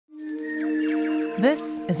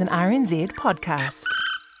This is an RNZ podcast.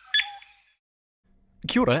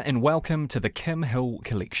 Kia ora and welcome to the Kim Hill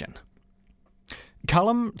Collection.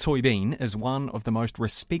 Colm Tóibín is one of the most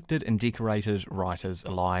respected and decorated writers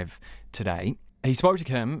alive today. He spoke to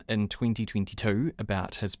Kim in 2022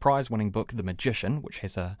 about his prize-winning book, The Magician, which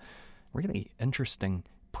has a really interesting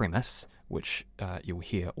premise, which you'll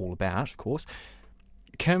hear all about, of course.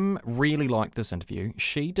 Kim really liked this interview.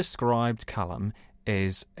 She described Colm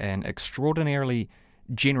as an extraordinarily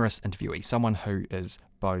generous interviewee, someone who is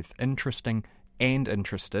both interesting and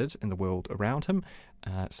interested in the world around him,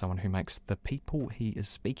 someone who makes the people he is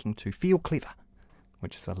speaking to feel clever,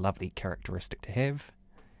 which is a lovely characteristic to have,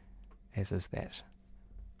 as is that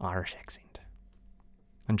Irish accent.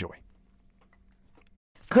 Enjoy.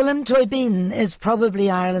 Colm Tóibín is probably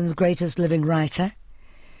Ireland's greatest living writer.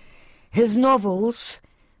 His novels,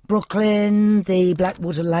 Brooklyn, the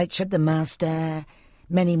Blackwater, Lightship, The Master,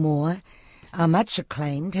 many more, are much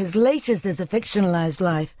acclaimed. His latest is a fictionalised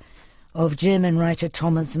life of German writer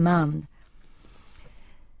Thomas Mann.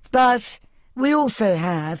 But we also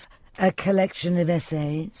have a collection of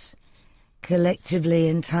essays, collectively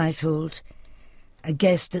entitled A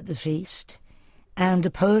Guest at the Feast, and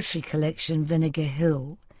a poetry collection, Vinegar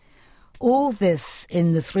Hill. All this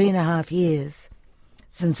in the 3.5 years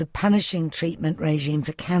since a punishing treatment regime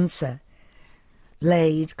for cancer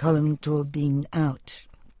laid Colm Tóibín out.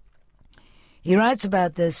 He writes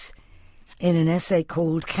about this in an essay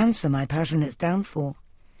called Cancer, My Patronite's Downfall,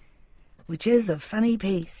 which is a funny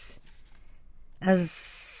piece.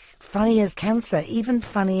 As funny as cancer, even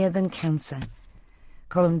funnier than cancer.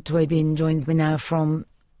 Colm Tóibín joins me now from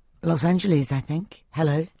Los Angeles, I think.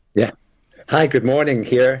 Hello. Yeah. Hi, good morning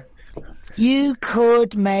here. You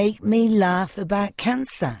could make me laugh about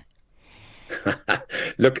cancer.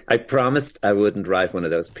 Look, I promised I wouldn't write one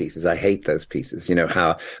of those pieces. I hate those pieces. You know,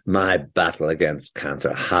 how my battle against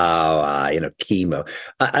cancer, chemo.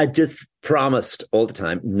 I just promised all the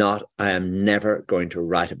time, I am never going to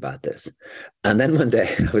write about this. And then one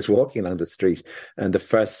day I was walking along the street and the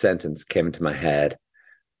first sentence came into my head.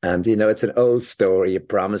 And, you know, it's an old story. You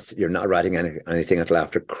promise you're not writing anything until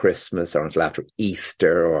after Christmas or until after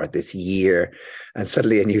Easter or this year. And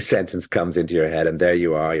suddenly a new sentence comes into your head and there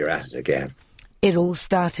you are, you're at it again. It all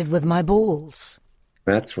started with my balls.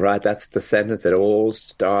 That's right. That's the sentence. It all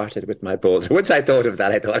started with my balls. Once I thought of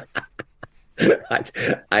that, I thought,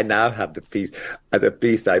 I now have the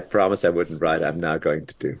piece I promised I wouldn't write, I'm now going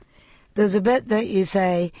to do. There's a bit that you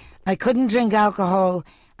say, I couldn't drink alcohol.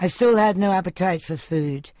 I still had no appetite for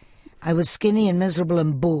food. I was skinny and miserable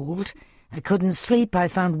and bald. I couldn't sleep. I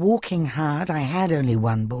found walking hard. I had only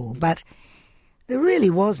one ball, but there really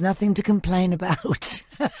was nothing to complain about.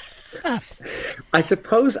 I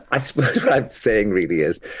suppose what I'm saying really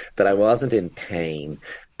is that I wasn't in pain,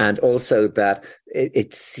 and also that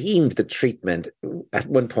it seemed the treatment at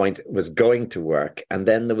one point was going to work, and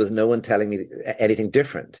then there was no one telling me anything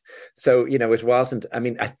different. So, you know, it wasn't, I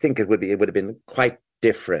mean, I think it would have been quite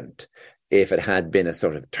different if it had been a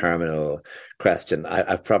sort of terminal question.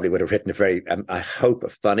 I probably would have written I hope, a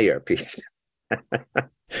funnier piece.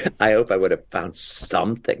 I hope I would have found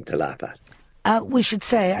something to laugh at. We should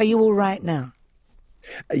say, are you all right now?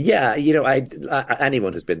 Yeah, you know,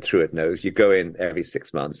 anyone who's been through it knows you go in every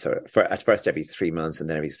 6 months, or at first every 3 months, and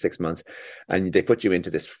then every 6 months, and they put you into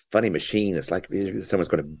this funny machine. It's like someone's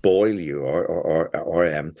going to boil you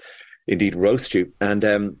or indeed roast you,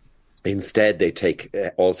 and instead they take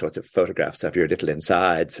all sorts of photographs of your little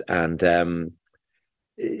insides, and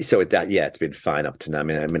it's been fine up to now. I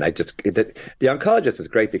mean, the oncologist is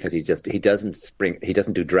great because he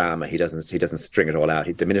doesn't do drama. He doesn't string it all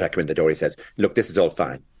out. The minute I come in the door, he says, "Look, this is all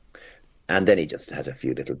fine," and then he just has a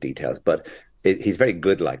few little details. But he's very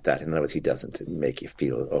good like that. In other words, he doesn't make you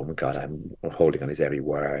feel, oh my God, I'm holding on his every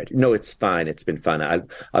word. No, it's fine. It's been fine.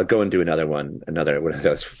 I'll go and do another one of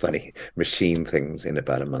those funny machine things in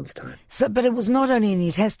about a month's time. So, but it was not only in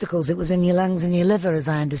your testicles; it was in your lungs and your liver, as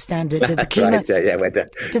I understand it. Did the chemo? Right,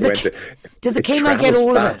 Did the chemo get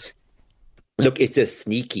all of it? Look, it's a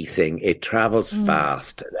sneaky thing. It travels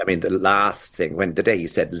fast. I mean, the last thing, the day you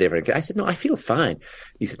said liver, I said, no, I feel fine.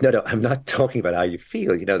 He said, no, I'm not talking about how you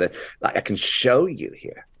feel. You know, that I can show you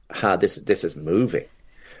here how this is moving.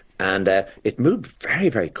 And it moved very,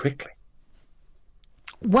 very quickly.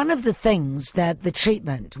 One of the things that the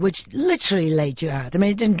treatment, which literally laid you out, I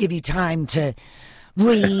mean, it didn't give you time to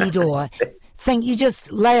read or think. You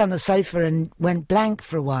just lay on the sofa and went blank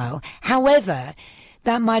for a while. However,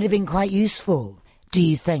 that might have been quite useful, do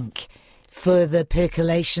you think, for the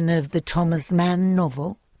percolation of the Thomas Mann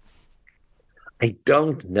novel? I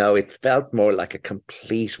don't know. It felt more like a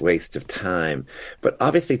complete waste of time. But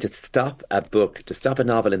obviously, to stop a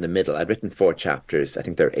novel in the middle, I'd written 4 chapters. I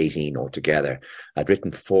think there are 18 altogether. I'd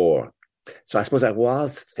written 4. So I suppose I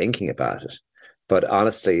was thinking about it. But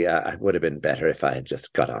honestly, it would have been better if I had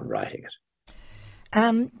just got on writing it.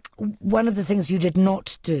 One of the things you did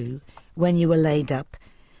not do when you were laid up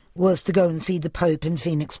was to go and see the Pope in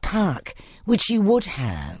Phoenix Park, which you would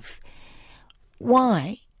have.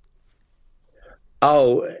 Why?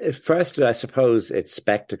 Oh, firstly, I suppose it's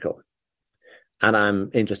spectacle. And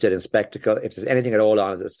I'm interested in spectacle. If there's anything at all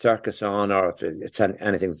on, is a circus on, or if it's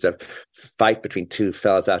anything, it's a fight between 2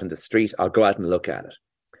 fellas out in the street, I'll go out and look at it.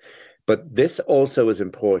 But this also is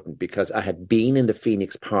important because I had been in the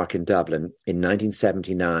Phoenix Park in Dublin in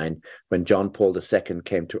 1979 when John Paul II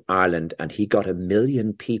came to Ireland, and he got 1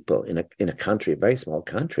 million people in a country, a very small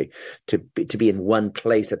country, to be in one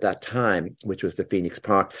place at that time, which was the Phoenix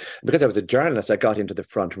Park. Because I was a journalist, I got into the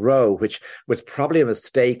front row, which was probably a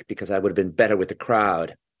mistake because I would have been better with the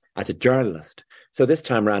crowd as a journalist. So this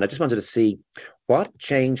time around, I just wanted to see what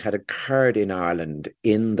change had occurred in Ireland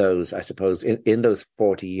in those, I suppose, in those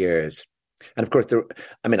 40 years. And of course,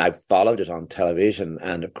 I followed it on television,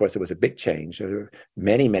 and of course, there was a big change. There were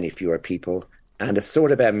many, many fewer people, and a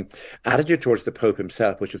sort of attitude towards the Pope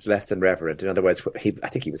himself, which was less than reverent. In other words, I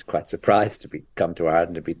think he was quite surprised to come to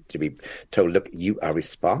Ireland to be told, look, you are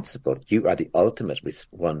responsible. You are the ultimate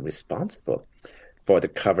one responsible for the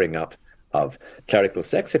covering up of clerical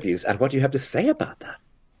sex abuse. And what do you have to say about that?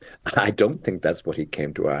 I don't think that's what he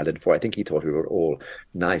came to Ireland for. I think he thought we were all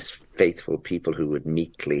nice, faithful people who would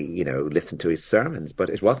meekly, listen to his sermons.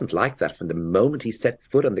 But it wasn't like that from the moment he set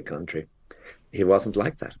foot on the country. He wasn't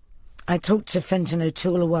like that. I talked to Fintan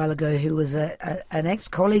O'Toole a while ago, who was an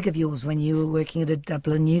ex-colleague of yours when you were working at a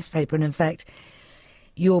Dublin newspaper. And in fact,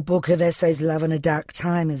 your book of essays, Love in a Dark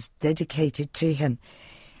Time, is dedicated to him.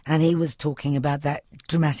 And he was talking about that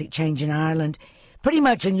dramatic change in Ireland pretty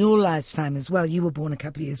much in your lifetime as well. You were born a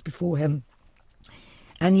couple of years before him.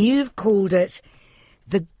 And you've called it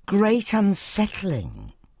the Great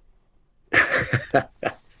Unsettling.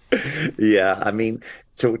 Yeah, I mean,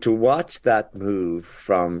 to watch that move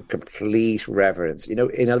from complete reverence, in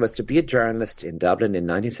other words, to be a journalist in Dublin in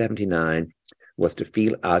 1979 was to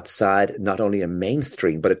feel outside not only a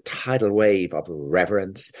mainstream, but a tidal wave of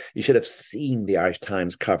reverence. You should have seen the Irish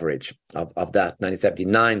Times coverage of that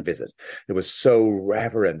 1979 visit. It was so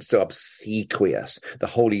reverent, so obsequious. The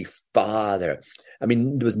Holy Father. I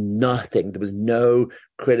mean, there was no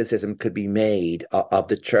criticism could be made of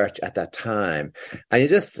the church at that time. And you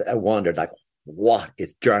just wondered, like, what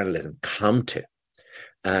is journalism come to?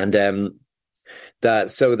 And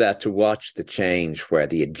that to watch the change where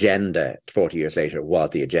the agenda 40 years later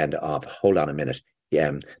was the agenda of, hold on a minute,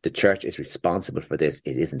 the church is responsible for this.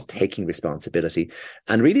 It isn't taking responsibility.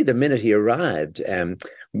 And really, the minute he arrived,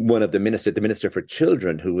 one of the minister for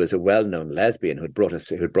children, who was a well-known lesbian, who brought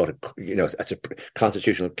a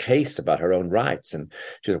constitutional case about her own rights, and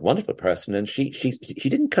she was a wonderful person, and she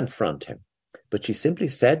didn't confront him, but she simply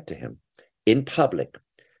said to him in public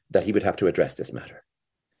that he would have to address this matter.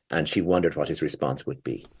 And she wondered what his response would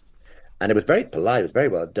be. And it was very polite, it was very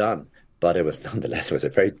well done, but it was a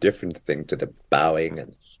very different thing to the bowing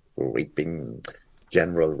and weeping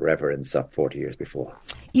general reverence of 40 years before.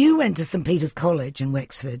 You went to St Peter's College in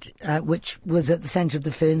Wexford, which was at the centre of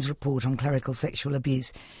the Ferns report on clerical sexual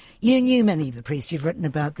abuse. You knew many of the priests. You've written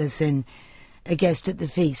about this in A Guest at the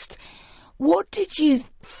Feast. What did you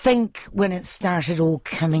think when it started all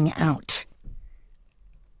coming out?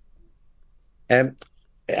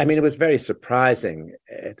 It was very surprising,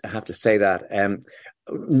 I have to say that.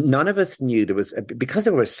 None of us knew because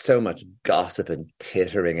there was so much gossip and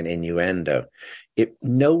tittering and innuendo,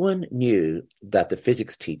 no one knew that the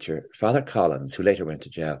physics teacher, Father Collins, who later went to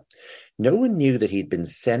jail, no one knew that he'd been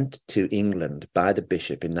sent to England by the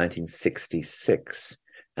bishop in 1966.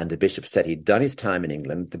 And the bishop said he'd done his time in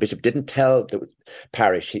England. The bishop didn't tell the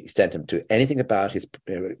parish he sent him to anything about his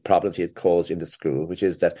problems he had caused in the school, which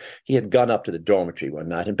is that he had gone up to the dormitory one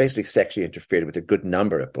night and basically sexually interfered with a good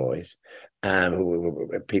number of boys, who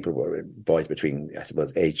were boys between, I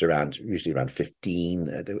suppose, usually around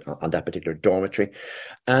 15 on that particular dormitory.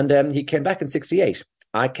 And he came back in 1968.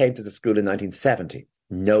 I came to the school in 1970.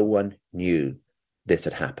 No one knew this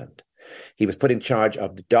had happened. He was put in charge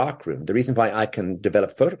of the dark room. The reason why I can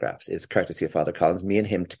develop photographs is courtesy of Father Collins, me and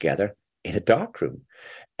him together in a dark room.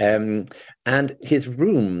 And his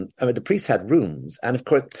room, the priests had rooms. And of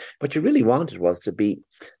course, what you really wanted was to be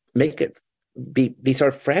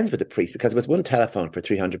sort of friends with the priest, because there was one telephone for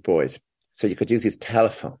 300 boys. So you could use his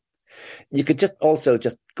telephone. You could just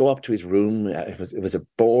go up to his room. It was a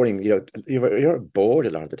boring, you're bored a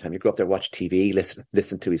lot of the time. You go up there, watch TV,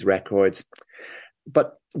 listen to his records.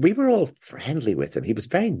 But we were all friendly with him. He was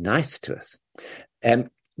very nice to us.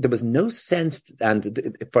 There was no sense,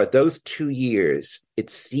 and for those 2 years, it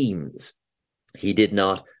seems he did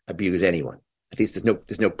not abuse anyone. At least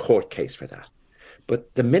there's no court case for that.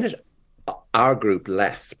 But the minute our group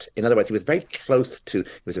left, in other words, he was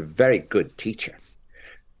a very good teacher.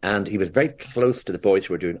 And he was very close to the boys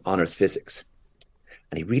who were doing honours physics.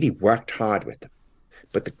 And he really worked hard with them.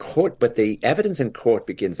 But the evidence in court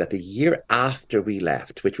begins that the year after we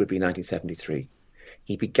left, which would be 1973,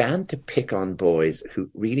 he began to pick on boys who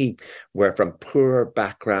really were from poorer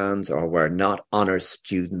backgrounds or were not honours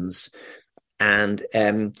students. And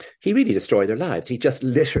he really destroyed their lives. He just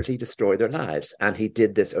literally destroyed their lives. And he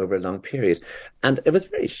did this over a long period. And it was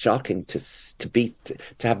very shocking to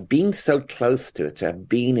have been so close to it, to have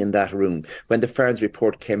been in that room. When the Ferns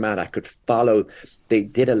report came out, I could follow. They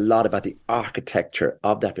did a lot about the architecture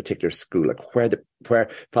of that particular school, like where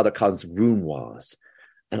Father Colm's room was,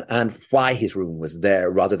 and why his room was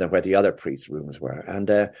there rather than where the other priests' rooms were.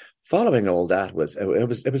 And following all that was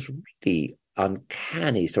really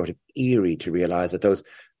uncanny, sort of eerie to realize that those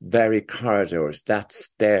very corridors, that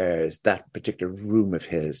stairs, that particular room of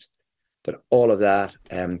his, that all of that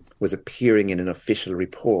was appearing in an official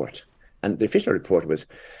report. And the official report was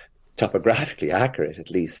topographically accurate,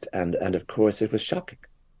 at least. And of course, it was shocking.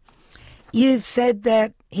 You've said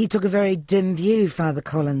that he took a very dim view, Father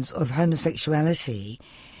Collins, of homosexuality.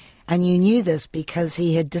 And you knew this because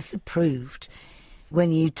he had disapproved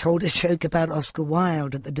when you told a joke about Oscar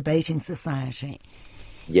Wilde at the Debating Society.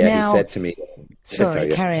 Yeah, now, he said to me...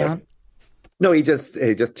 Carry on. No, he just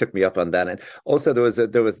took me up on that. And also there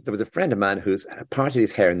was a friend of mine who's parted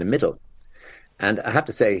his hair in the middle. And I have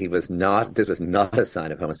to say, this was not a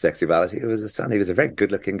sign of homosexuality. It was a sign. He was a very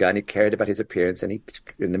good-looking guy, and he cared about his appearance, and he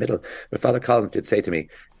in the middle. But Father Collins did say to me,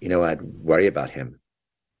 I'd worry about him.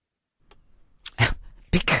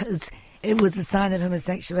 Because it was a sign of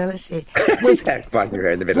homosexuality. Parting your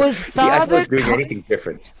hair in the middle. Was Father doing anything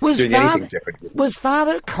different? Was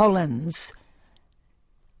Father Collins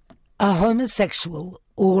a homosexual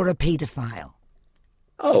or a paedophile?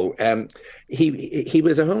 Oh, he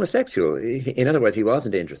was a homosexual. In other words, he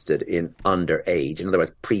wasn't interested in underage. In other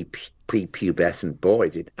words, prepubescent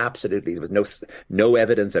boys. There was no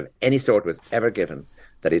evidence of any sort was ever given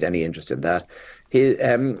that he had any interest in that. He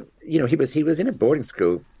was in a boarding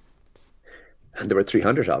school, and there were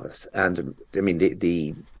 300 of us. And I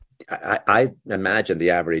mean, I imagine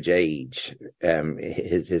the average age,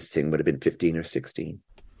 his thing would have been 15 or 16.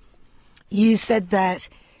 You said that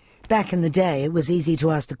back in the day, it was easy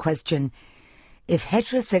to ask the question, if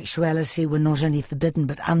heterosexuality were not only forbidden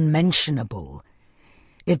but unmentionable,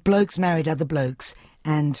 if blokes married other blokes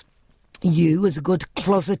and you, as a good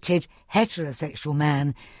closeted heterosexual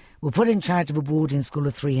man, were put in charge of a boarding school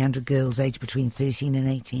of 300 girls aged between 13 and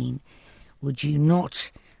 18, would you not,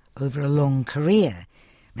 over a long career,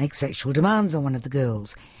 make sexual demands on one of the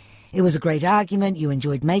girls? It was a great argument. You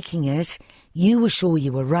enjoyed making it. You were sure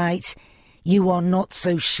you were right. You are not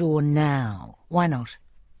so sure now. Why not?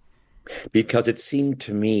 Because it seemed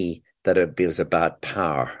to me that it was about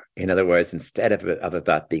power. In other words, instead of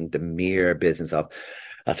about being the mere business of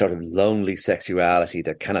a sort of lonely sexuality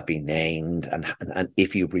that cannot be named, and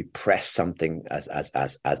if you repress something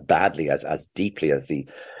as badly, as deeply as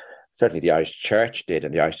certainly the Irish Church did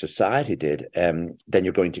and the Irish society did, then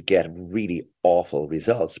you're going to get really awful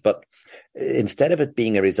results. But instead of it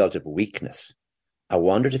being a result of weakness, I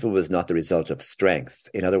wondered if it was not the result of strength.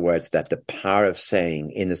 In other words, that the power of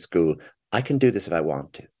saying in the school, I can do this if I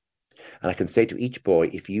want to. And I can say to each boy,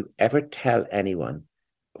 if you ever tell anyone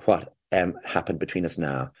what happened between us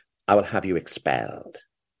now, I will have you expelled.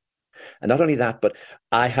 And not only that, but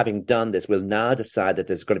I, having done this, will now decide that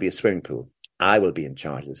there's going to be a swimming pool. I will be in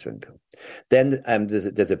charge of the swimming pool. Then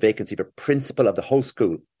there's a vacancy for principal of the whole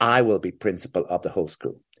school. I will be principal of the whole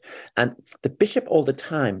school. And the bishop all the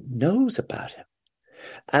time knows about him.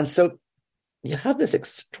 And so you have this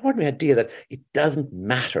extraordinary idea that it doesn't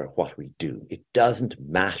matter what we do. It doesn't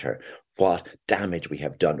matter what damage we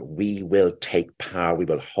have done. We will take power. We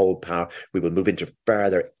will hold power. We will move into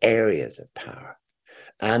further areas of power.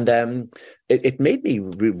 And it made me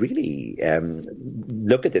really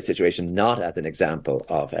look at this situation not as an example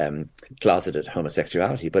of closeted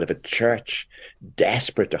homosexuality, but of a church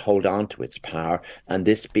desperate to hold on to its power, and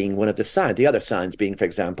this being one of the signs. The other signs being, for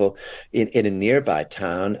example, in a nearby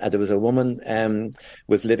town, there was a woman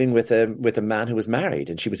was living with a man who was married,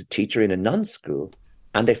 and she was a teacher in a nun school,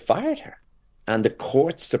 and they fired her. And the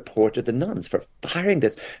court supported the nuns for firing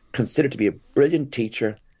this, considered to be a brilliant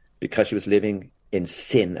teacher because she was living in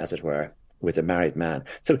sin, as it were, with a married man.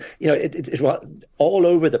 So, it was all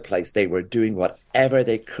over the place. They were doing whatever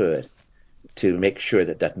they could to make sure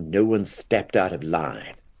that no one stepped out of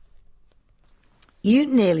line. You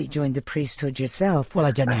nearly joined the priesthood yourself. Well,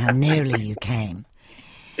 I don't know how nearly you came.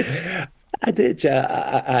 I did,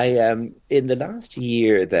 yeah. I in the last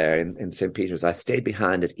year there in St. Peter's, I stayed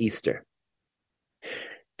behind at Easter.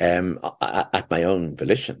 At my own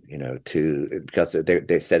volition, because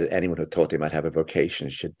they said that anyone who thought they might have a vocation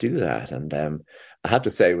should do that. And I have to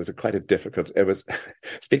say, it was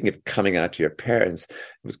speaking of coming out to your parents,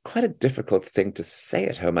 it was quite a difficult thing to say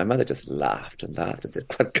at home. My mother just laughed and said,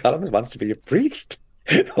 well, Colm wants to be a priest.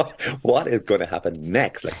 What is going to happen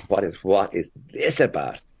next? Like, what is this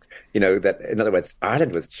about? That, in other words,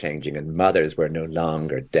 Ireland was changing and mothers were no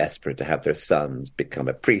longer desperate to have their sons become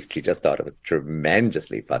a priest. She just thought it was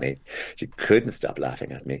tremendously funny. She couldn't stop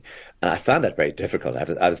laughing at me. And I found that very difficult.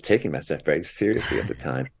 I was taking myself very seriously at the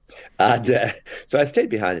time. And so I stayed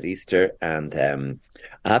behind at Easter. And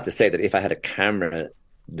I have to say that if I had a camera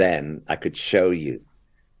then, I could show you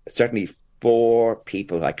certainly 4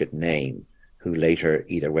 people I could name who later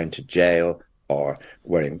either went to jail or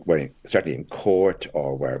were certainly in court,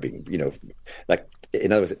 or were being, in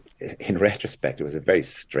other words, in retrospect, it was a very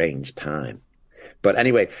strange time. But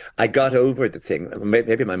anyway, I got over the thing.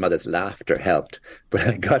 Maybe my mother's laughter helped, but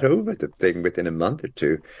I got over the thing within a month or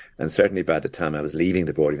two. And certainly by the time I was leaving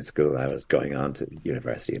the boarding school, I was going on to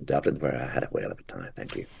university in Dublin, where I had a whale of a time.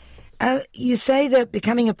 Thank you. You say that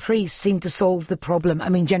becoming a priest seemed to solve the problem. I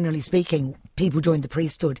mean, generally speaking, people joined the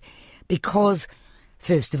priesthood because,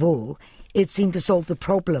 first of all, it seemed to solve the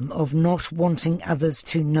problem of not wanting others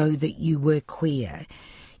to know that you were queer.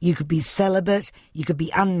 You could be celibate, you could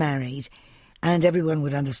be unmarried, and everyone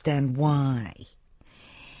would understand why.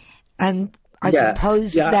 And I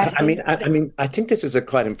suppose that... I think this is a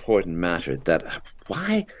quite important matter, that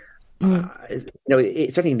why...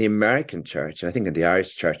 certainly in the American church, and I think in the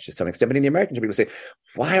Irish church to some extent, but in the American church, people say,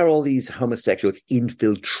 why are all these homosexuals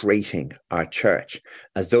infiltrating our church,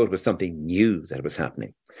 as though it was something new that was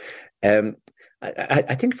happening?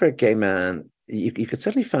 I think for a gay man, you could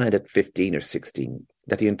certainly find at 15 or 16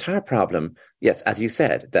 that the entire problem, yes, as you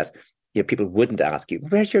said, that people wouldn't ask you,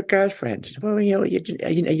 where's your girlfriend? Well, are you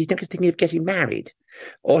thinking of getting married?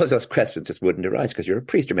 All of those questions just wouldn't arise because you're a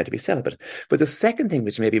priest, you're meant to be celibate. But the second thing,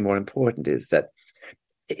 which may be more important, is that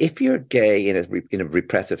if you're gay in a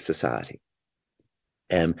repressive society,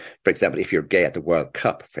 for example, if you're gay at the World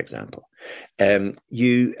Cup, for example,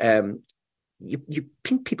 you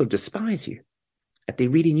think people despise you. If they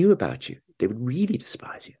really knew about you, they would really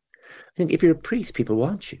despise you. I think if you're a priest, people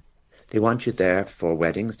want you. They want you there for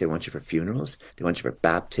weddings. They want you for funerals. They want you for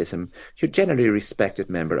baptism. You're generally a respected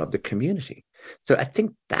member of the community. So I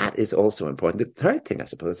think that is also important. The third thing, I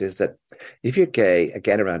suppose, is that if you're gay,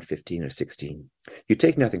 again around 15 or 16, you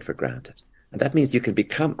take nothing for granted. And that means you can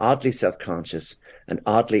become oddly self-conscious and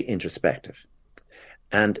oddly introspective.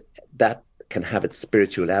 And that can have its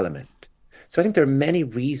spiritual element. So I think there are many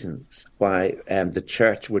reasons why the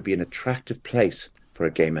church would be an attractive place for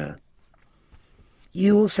a gay man.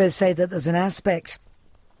 You also say that there's an aspect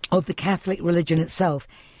of the Catholic religion itself,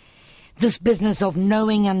 this business of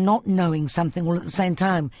knowing and not knowing something all at the same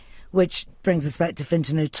time, which brings us back to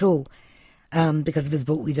Fintan O'Toole. Because of his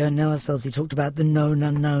book, We Don't Know Ourselves, he talked about the known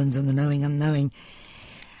unknowns and the knowing unknowing.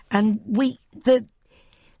 And the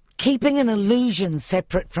keeping an illusion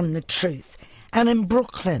separate from the truth. And in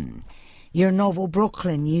Brooklyn, your novel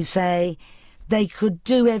Brooklyn, you say they could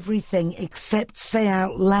do everything except say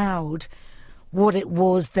out loud what it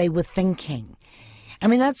was they were thinking. I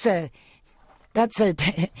mean, that's a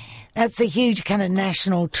huge kind of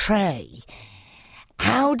national tray.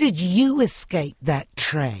 How did you escape that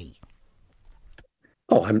tray?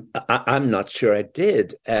 Oh, I'm not sure I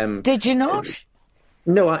did. Did you not?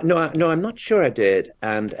 No, I'm not sure I did.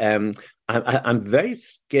 And I'm very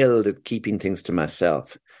skilled at keeping things to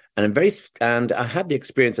myself. And I have the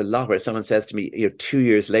experience a lot where someone says to me, 2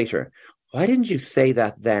 years later, why didn't you say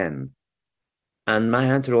that then? And my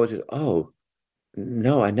answer always is, oh,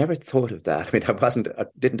 no, I never thought of that. I mean, it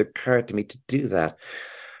didn't occur to me to do that.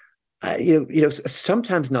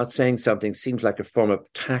 Sometimes not saying something seems like a form of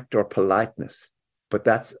tact or politeness, but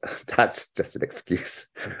that's just an excuse.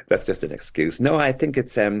 That's just an excuse. No, I think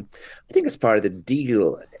it's part of the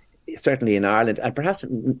deal. Certainly in Ireland, and perhaps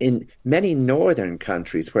in many northern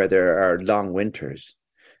countries where there are long winters,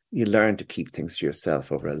 you learn to keep things to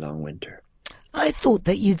yourself over a long winter. I thought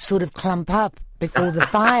that you'd sort of clump up before the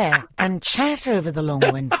fire and chat over the long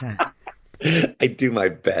winter. I do my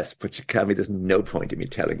best, but you can't. There's no point in me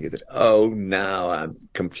telling you that. Oh, now I'm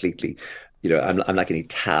completely, I'm like an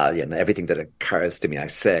Italian. Everything that occurs to me, I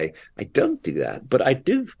say. I don't do that, but I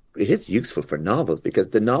do. It is useful for novels because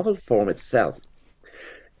the novel form itself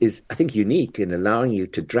is, I think, unique in allowing you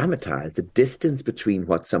to dramatize the distance between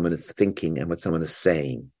what someone is thinking and what someone is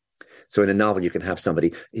saying. So in a novel, you can have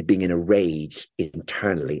somebody being in a rage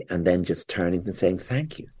internally and then just turning and saying,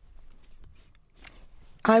 thank you.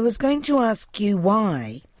 I was going to ask you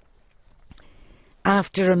why,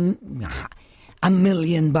 after a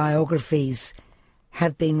million biographies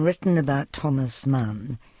have been written about Thomas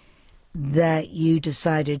Mann, that you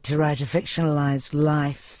decided to write a fictionalised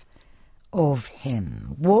life of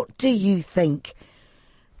him. What do you think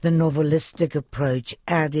the novelistic approach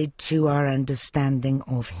added to our understanding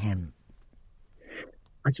of him?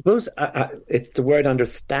 I suppose it's the word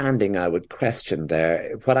understanding I would question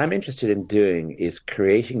there. What I'm interested in doing is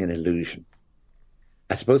creating an illusion.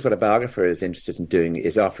 I suppose what a biographer is interested in doing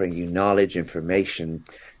is offering you knowledge, information,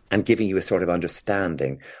 and giving you a sort of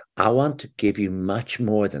understanding. I want to give you much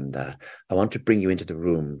more than that. I want to bring you into the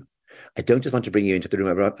room. I don't just want to bring you into the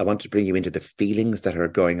room. I want to bring you into the feelings that are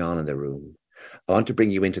going on in the room. I want to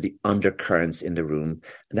bring you into the undercurrents in the room.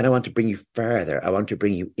 And then I want to bring you further. I want to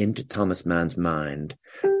bring you into Thomas Mann's mind.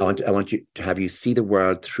 I want you to have you see the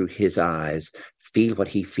world through his eyes, feel what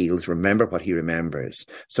he feels, remember what he remembers.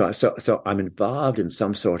 So I'm involved in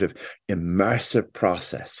some sort of immersive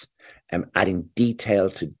process, adding detail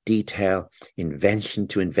to detail, invention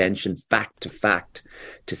to invention, fact to fact,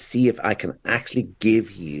 to see if I can actually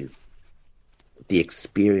give you the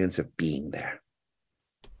experience of being there.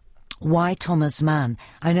 Why Thomas Mann?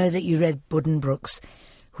 I know that you read Buddenbrooks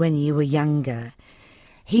when you were younger.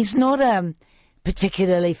 He's not a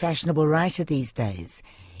particularly fashionable writer these days.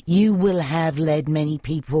 You will have led many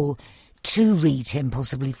people to read him,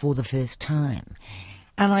 possibly for the first time.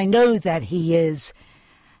 And I know that he is,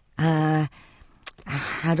 how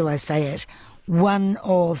do I say it, one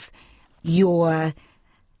of your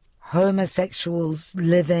homosexuals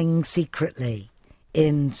living secretly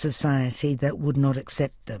in society that would not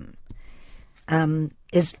accept them.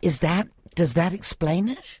 Does that explain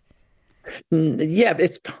it? Yeah,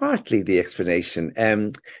 it's partly the explanation.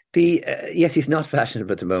 Yes, he's not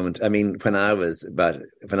fashionable at the moment. I mean, when I was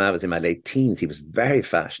in my late teens, he was very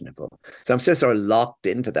fashionable. So I'm still sort of locked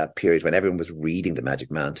into that period when everyone was reading The Magic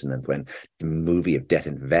Mountain and when the movie of Death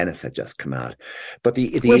in Venice had just come out. But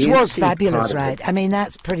which was fabulous, right? I mean,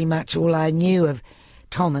 that's pretty much all I knew of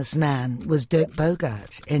Thomas Mann was Dirk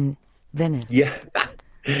Bogarde in Venice. Yeah.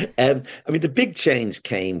 I mean, the big change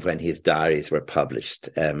came when his diaries were published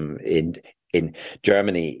in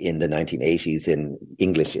Germany in the 1980s, in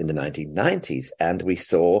English in the 1990s. And we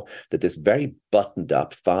saw that this very buttoned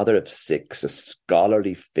up father of six, a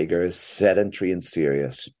scholarly figure, sedentary and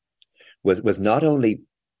serious, was not only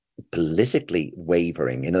politically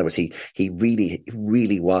wavering. In other words, he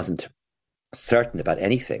really wasn't certain about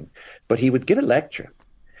anything, but he would give a lecture.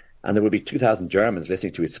 And there would be 2,000 Germans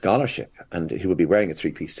listening to his scholarship, and he would be wearing a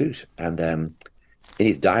three-piece suit. And in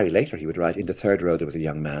his diary later, he would write, in the third row, there was a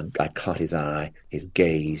young man. I caught his eye, his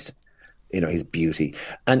gaze, his beauty.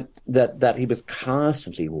 And that he was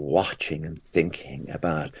constantly watching and thinking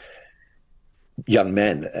about young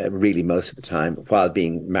men, really most of the time, while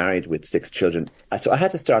being married with 6 children. So I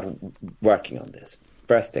had to start working on this.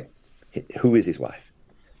 First thing, who is his wife?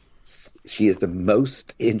 She is the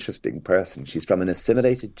most interesting person. She's from an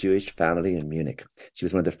assimilated Jewish family in Munich. She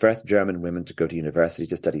was one of the first German women to go to university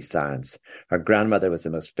to study science. Her grandmother was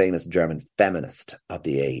the most famous German feminist of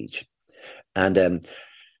the age. And her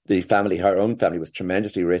own family was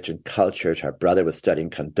tremendously rich and cultured. Her brother was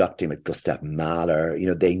studying conducting with Gustav Mahler.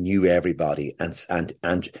 They knew everybody. And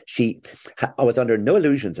I was under no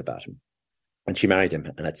illusions about him. And she married him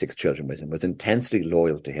and had 6 children with him, was intensely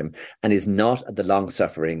loyal to him, and is not the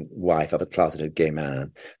long-suffering wife of a closeted gay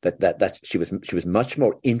man. That she was much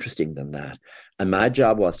more interesting than that. And my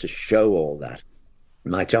job was to show all that.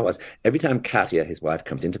 My job was, every time Katya, his wife,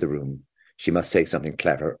 comes into the room, she must say something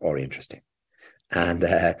clever or interesting. And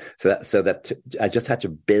so that I just had to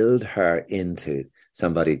build her into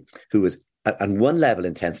somebody who was, on one level,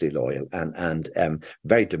 intensely loyal and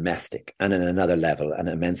very domestic, and on another level, an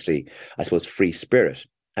immensely, I suppose, free spirit.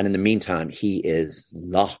 And in the meantime, he is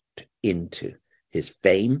locked into his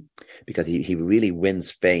fame, because he really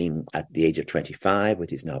wins fame at the age of 25 with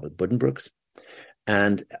his novel Buddenbrooks.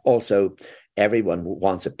 And also, everyone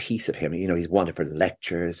wants a piece of him. He's wanted for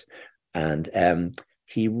lectures, and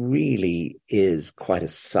he really is quite a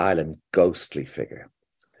silent, ghostly figure.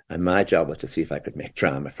 And my job was to see if I could make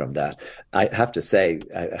drama from that. I have to say,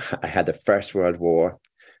 I had the First World War,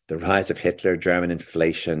 the rise of Hitler, German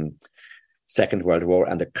inflation, Second World War,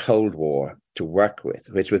 and the Cold War to work with,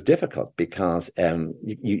 which was difficult because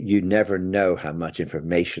you never know how much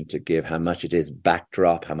information to give, how much it is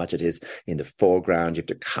backdrop, how much it is in the foreground. You have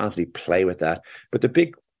to constantly play with that. But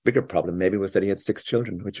the bigger problem maybe was that he had 6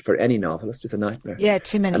 children, which for any novelist is a nightmare. Yeah,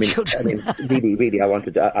 too many children. Really, I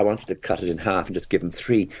wanted to cut it in half and just give him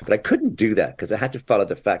 3, but I couldn't do that because I had to follow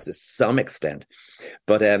the facts to some extent.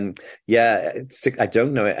 But I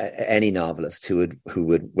don't know any novelist who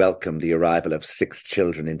would welcome the arrival of 6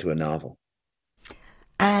 children into a novel.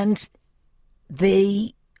 And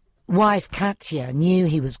the wife Katya knew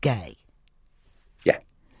he was gay. Yeah,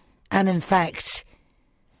 and in fact,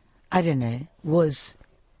 I don't know, was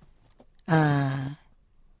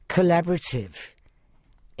collaborative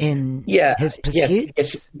in his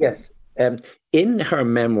pursuits. Yes. In her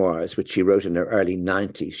memoirs, which she wrote in her early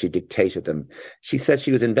 90s, she dictated them. She said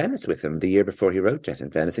she was in Venice with him the year before he wrote Death in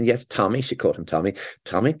Venice. And yes, Tommy, she called him Tommy.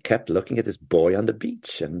 Tommy kept looking at this boy on the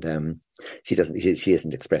beach. And she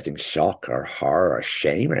isn't expressing shock or horror or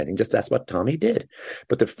shame or anything. Just that's what Tommy did.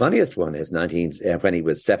 But the funniest one is when he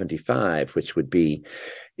was 75, which would be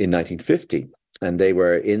in 1950. And they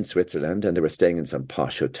were in Switzerland and they were staying in some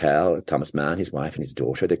posh hotel. Thomas Mann, his wife and his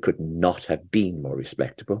daughter, they could not have been more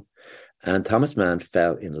respectable. And Thomas Mann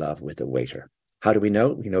fell in love with a waiter. How do we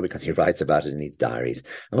know? We know because he writes about it in his diaries.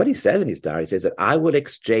 And what he says in his diaries is that I will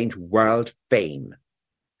exchange world fame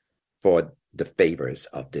for the favours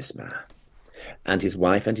of this man. And his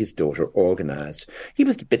wife and his daughter organised. He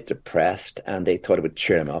was a bit depressed and they thought it would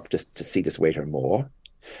cheer him up just to see this waiter more.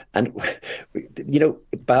 And,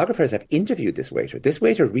 biographers have interviewed this waiter. This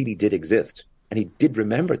waiter really did exist. And he did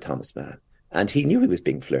remember Thomas Mann. And he knew he was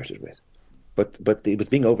being flirted with. But it was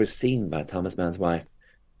being overseen by Thomas Mann's wife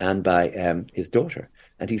and by his daughter.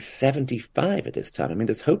 And he's 75 at this time. I mean,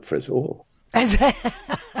 there's hope for us all.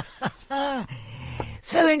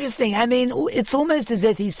 So interesting. I mean, it's almost as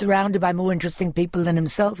if he's surrounded by more interesting people than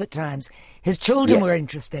himself at times. His children were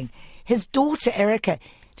interesting. His daughter, Erica,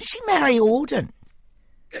 did she marry Auden?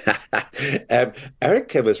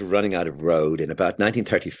 Erica was running out of road in about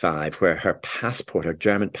 1935, where her passport, her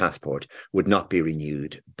German passport, would not be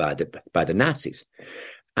renewed by the Nazis.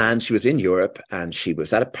 And she was in Europe and she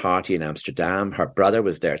was at a party in Amsterdam. Her brother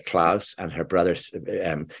was there, Klaus, and her brother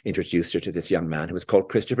introduced her to this young man who was called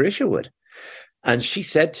Christopher Isherwood. And she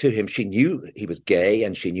said to him, she knew he was gay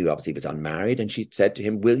and she knew obviously he was unmarried. And she said to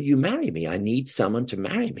him, will you marry me? I need someone to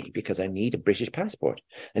marry me because I need a British passport.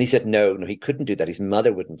 And he said, no, he couldn't do that. His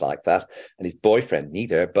mother wouldn't like that. And his boyfriend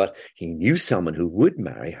neither, but he knew someone who would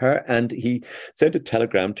marry her. And he sent a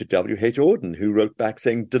telegram to W.H. Auden, who wrote back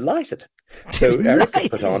saying, delighted. So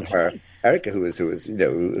Erica, who was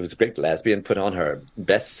a great lesbian, put on her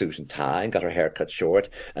best suit and tie and got her hair cut short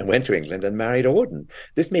and went to England and married Auden.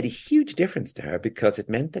 This made a huge difference to her because it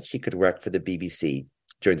meant that she could work for the BBC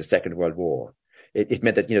during the Second World War. It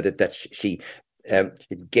meant that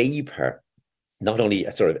it gave her not only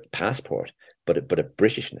a sort of passport but a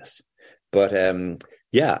Britishness. But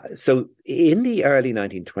so in the early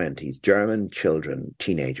 1920s, German children,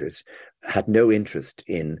 teenagers, had no interest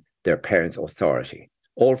in their parents' authority.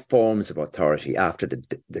 All forms of authority after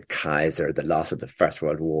the Kaiser, the loss of the First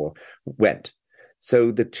World War, went.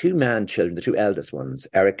 So the 2 man children, the 2 eldest ones,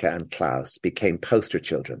 Erica and Klaus, became poster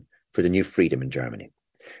children for the new freedom in Germany.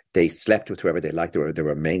 They slept with whoever they liked. They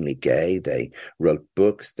were mainly gay. They wrote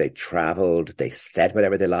books. They travelled. They said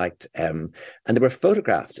whatever they liked. And they were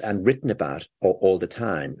photographed and written about all the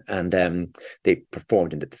time. And they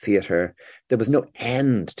performed in the theatre. There was no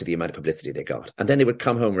end to the amount of publicity they got. And then they would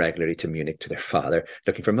come home regularly to Munich to their father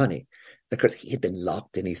looking for money. And of course, he had been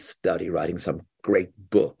locked in his study writing some great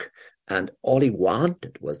book. And all he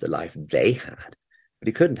wanted was the life they had. But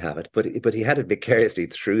he couldn't have it, but he had it vicariously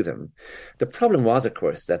through them. The problem was, of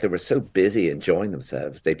course, that they were so busy enjoying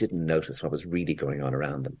themselves, they didn't notice what was really going on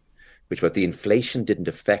around them, which was the inflation didn't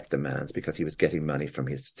affect the man's because he was getting money from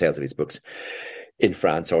his sales of his books in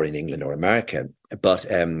France or in England or America. But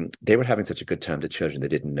they were having such a good time, the children, they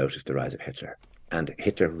didn't notice the rise of Hitler. And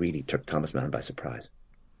Hitler really took Thomas Mann by surprise.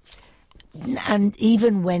 And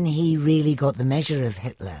even when he really got the measure of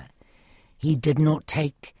Hitler, he did not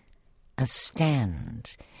take a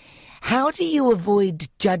stand. How do you avoid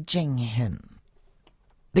judging him?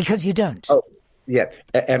 Because you don't. Oh, yeah.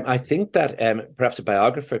 I think that perhaps a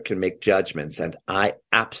biographer can make judgments, and I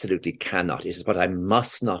absolutely cannot. It is what I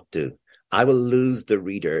must not do. I will lose the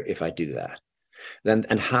reader if I do that.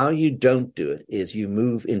 And how you don't do it is you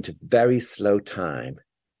move into very slow time.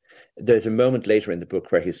 There's a moment later in the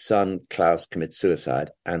book where his son, Klaus, commits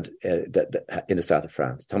suicide and in the south of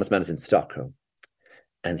France. Thomas Mann is in Stockholm.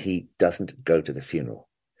 And he doesn't go to the funeral.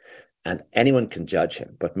 and anyone can judge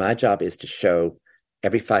him. But my job is to show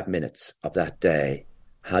every 5 minutes of that day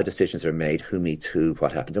how decisions are made, who meets who,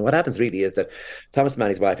 what happens. And what happens really is that Thomas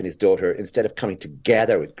Mann, his wife, and his daughter, instead of coming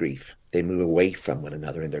together with grief, they move away from one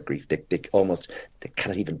another in their grief. They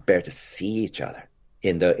cannot even bear to see each other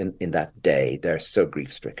in that day. They're so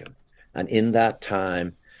grief-stricken. And in that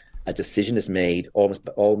time, a decision is made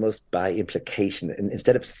almost by implication. And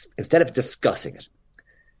instead of discussing it,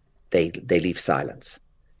 they leave silence.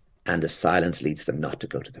 And the silence leads them not to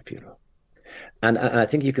go to the funeral. And I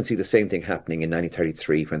think you can see the same thing happening in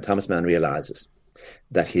 1933 when Thomas Mann realizes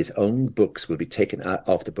that his own books will be taken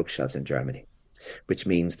off the bookshelves in Germany, which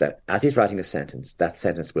means that as he's writing a sentence, that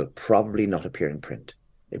sentence will probably not appear in print.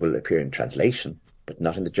 It will appear in translation, but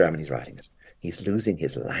not in the German he's writing it. He's losing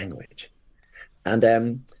his language.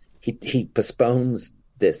 And he postpones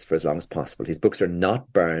this for as long as possible. His books are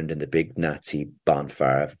not burned in the big Nazi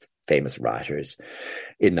bonfire of famous writers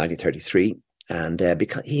in 1933. And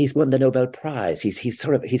because he's won the Nobel Prize,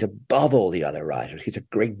 he's above all the other writers. He's a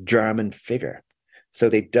great German figure. So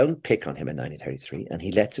they don't pick on him in 1933, and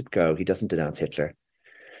he lets it go. He doesn't denounce Hitler.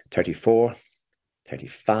 34,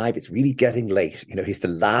 35, it's really getting late. He's the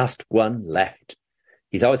last one left.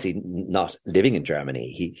 He's obviously not living in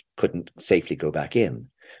Germany. He couldn't safely go back in,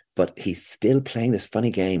 but he's still playing this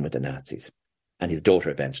funny game with the Nazis. And his daughter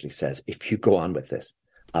eventually says, if you go on with this,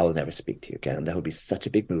 I will never speak to you again. And that will be such a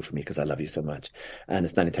big move for me because I love you so much. And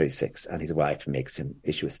it's 1936, and his wife makes him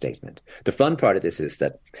issue a statement. The fun part of this is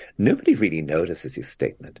that nobody really notices his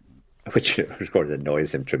statement, which of course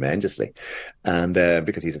annoys him tremendously, and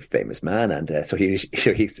because he's a famous man. And so he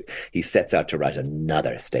sets out to write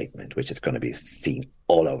another statement, which is going to be seen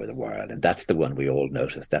all over the world. And that's the one we all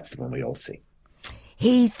notice. That's the one we all see.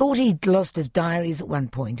 He thought he'd lost his diaries at one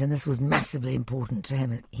point, and this was massively important to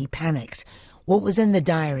him. He panicked. What was in the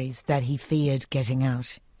diaries that he feared getting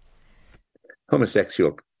out?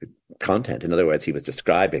 Homosexual content. In other words, he was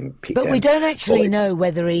describing people. But we don't actually know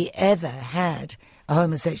whether he ever had a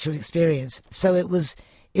homosexual experience. So it was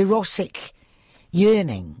erotic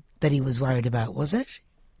yearning that he was worried about, was it?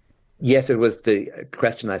 Yes, it was the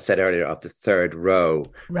question I said earlier of the third row.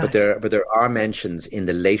 Right. But there are mentions in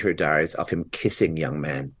the later diaries of him kissing young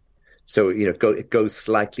men. So, it goes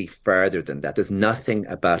slightly further than that. There's nothing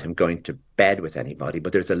about him going to bed with anybody,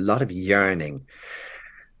 but there's a lot of yearning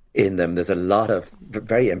in them. There's a lot of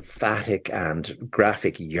very emphatic and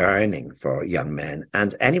graphic yearning for young men.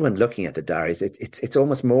 And anyone looking at the diaries, it's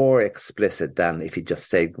almost more explicit than if he just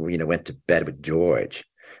said, went to bed with George.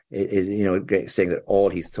 Saying that all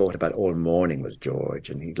he thought about all morning was George,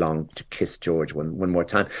 and he longed to kiss George one more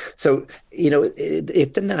time. So,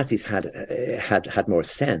 if the Nazis had more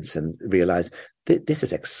sense and realized this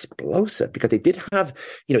is explosive, because they did have,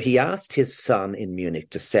 he asked his son in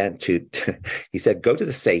Munich he said, go to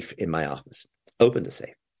the safe in my office, open the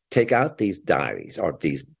safe, take out these diaries or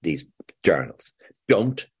these journals,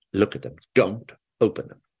 don't look at them, don't open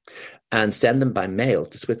them, and send them by mail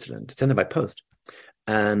to Switzerland, send them by post.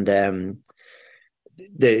 And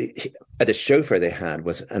the chauffeur they had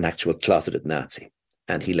was an actual closeted Nazi,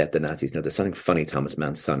 and he let the Nazis know there's something funny Thomas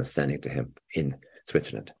Mann's son is sending to him in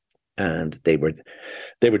Switzerland. And they were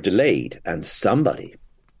delayed, and somebody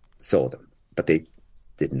saw them, but they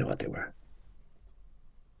didn't know what they were.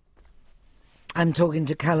 I'm talking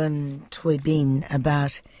to Colm Tóibín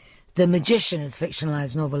about The Magician, his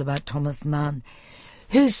fictionalised novel about Thomas Mann,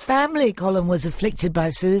 whose family, Colm, was afflicted by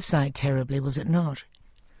suicide terribly, was it not?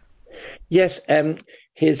 Yes,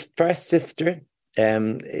 his first sister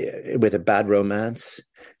with a bad romance,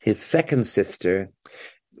 his second sister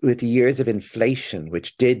with the years of inflation,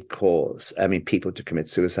 which did cause, people to commit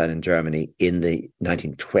suicide in Germany in the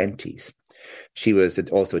 1920s. She was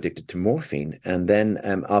also addicted to morphine, and then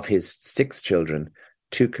of his 6 children,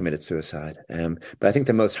 2 committed suicide. But I think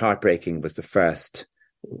the most heartbreaking was the first.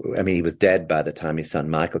 He was dead by the time his son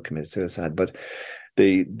Michael committed suicide. But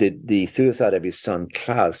the suicide of his son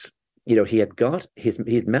Klaus, he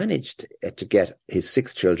had managed to get his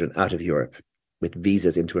 6 children out of Europe with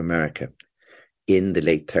visas into America in the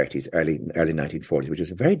late 30s, early 1940s, which was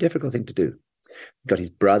a very difficult thing to do. He got his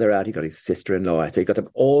brother out, he got his sister-in-law out, so he got them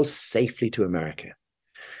all safely to America.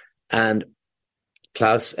 And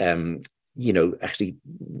Klaus, actually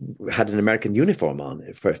had an American uniform on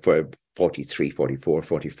for 43, 44,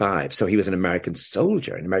 45. So he was an American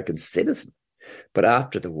soldier, an American citizen. But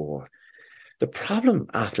after the war, the problem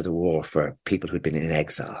after the war for people who'd been in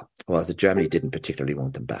exile was that Germany didn't particularly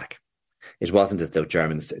want them back. It wasn't as though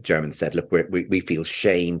Germans said, look, we feel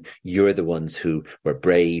shame. You're the ones who were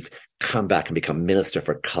brave. Come back and become minister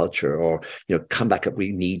for culture, or, come back,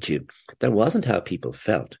 we need you. That wasn't how people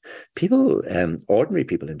felt. People, ordinary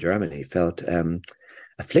people in Germany felt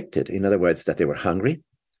afflicted. In other words, that they were hungry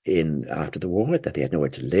after the war, that they had nowhere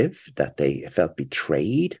to live, that they felt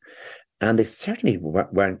betrayed. And they certainly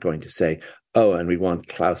weren't going to say, oh, and we want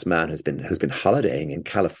Klaus Mann, who's been holidaying in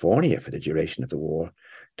California for the duration of the war,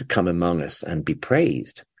 to come among us and be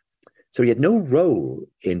praised. So he had no role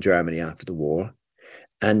in Germany after the war,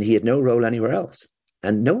 and he had no role anywhere else.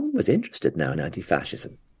 And no one was interested now in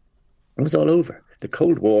anti-fascism. It was all over. The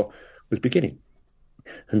Cold War was beginning.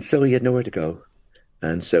 And so he had nowhere to go.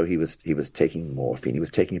 And so he was taking morphine, he was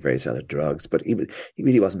taking various other drugs, but he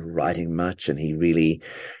really wasn't writing much, and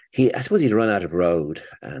I suppose he'd run out of road,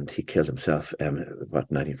 and he killed himself,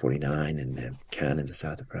 1949 in Cannes in the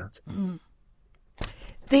south of France. Mm.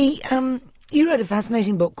 You wrote a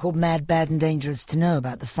fascinating book called Mad, Bad and Dangerous to Know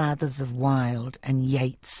about the fathers of Wilde and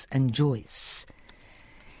Yeats and Joyce.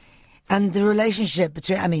 And the relationship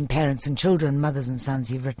between, parents and children, mothers and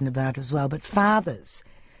sons you've written about as well, but fathers.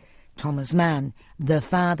 Thomas Mann, the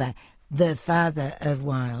father of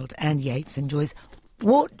Wilde and Yeats and Joyce.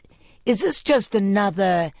 What is this? Just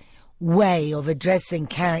another way of addressing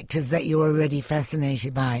characters that you're already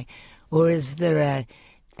fascinated by, or is there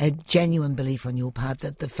a genuine belief on your part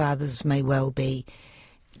that the fathers may well be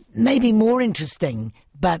maybe more interesting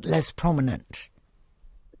but less prominent?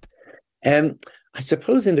 I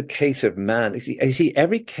suppose in the case of Mann, you see,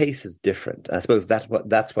 every case is different. I suppose that's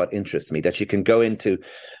what interests me, that you can go into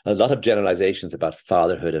a lot of generalizations about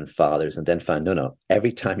fatherhood and fathers and then find, no,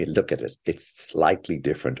 every time you look at it, it's slightly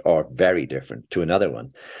different or very different to another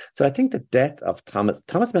one. So I think the death of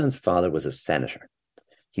Thomas Mann's father was a senator.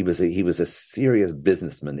 He was a serious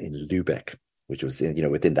businessman in Lübeck, which was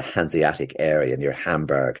within the Hanseatic area near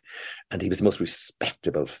Hamburg, and he was the most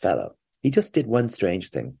respectable fellow. He just did one strange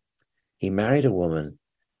thing. He married a woman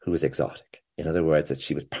who was exotic. In other words, that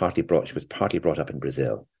she was partly brought up in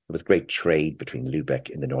Brazil. There was great trade between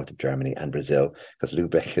Lübeck in the north of Germany and Brazil, because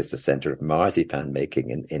Lübeck is the center of marzipan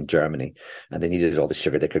making in Germany, and they needed all the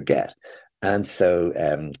sugar they could get. And so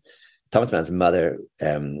Thomas Mann's mother,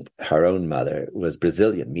 her own mother, was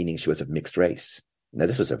Brazilian, meaning she was of mixed race. Now,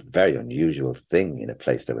 this was a very unusual thing in a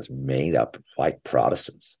place that was made up of white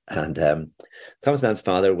Protestants. And Thomas Mann's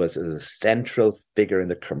father was a central figure in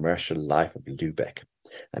the commercial life of Lübeck.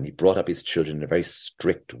 And he brought up his children in a very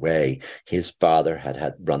strict way. His father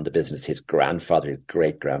had run the business, his grandfather, his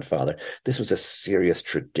great-grandfather. This was a serious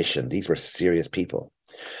tradition. These were serious people.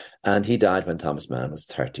 And he died when Thomas Mann was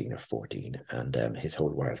 13 or 14, and his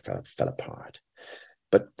whole world fell apart.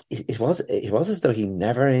 But it was as though he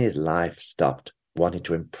never in his life stopped wanting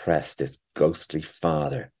to impress this ghostly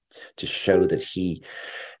father, to show that he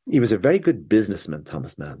was a very good businessman,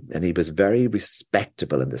 Thomas Mann, and he was very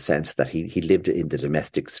respectable in the sense that he lived in the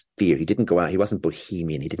domestic sphere. He didn't go out, he wasn't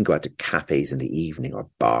bohemian, he didn't go out to cafes in the evening or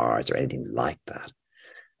bars or anything like that.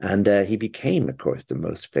 And he became, of course, the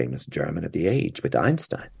most famous German of the age with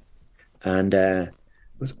Einstein. And it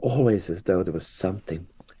was always as though there was something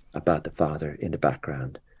about the father in the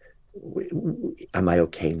background. Am I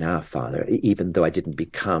okay now, Father? Even though I didn't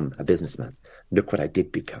become a businessman, look what I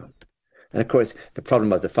did become. And of course, the problem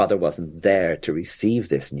was the father wasn't there to receive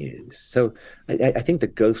this news. So I think the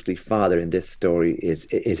ghostly father in this story is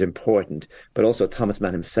important, but also Thomas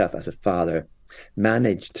Mann himself as a father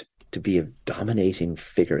managed to be a dominating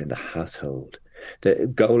figure in the household.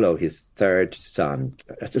 Golo, his third child,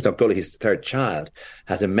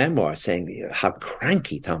 has a memoir saying how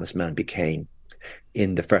cranky Thomas Mann became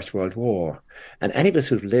in the First World War. And any of us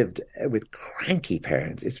who've lived with cranky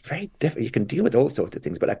parents, it's very difficult. You can deal with all sorts of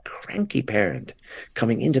things, but a cranky parent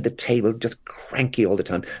coming into the table, just cranky all the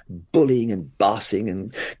time, bullying and bossing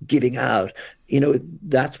and giving out,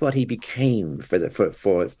 that's what he became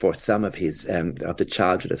for some of his, of the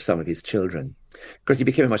childhood of some of his children. Of course, he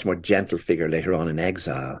became a much more gentle figure later on in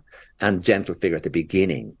exile, and gentle figure at the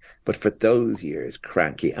beginning. But for those years,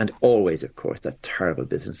 cranky, and always, of course, that terrible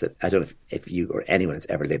business that I don't know if you or anyone has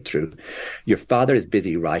ever lived through. Your father is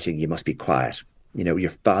busy writing, you must be quiet. Your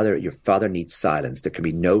father needs silence. There can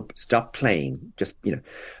be no, stop playing, just,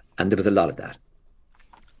 and there was a lot of that.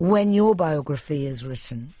 When your biography is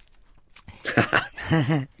written,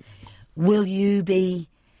 will you be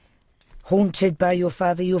haunted by your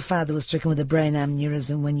father? Your father was stricken with a brain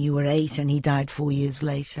aneurysm when you were 8, and he died 4 years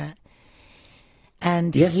later.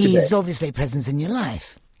 And he's obviously a presence in your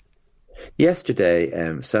life.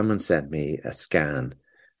 Yesterday, someone sent me a scan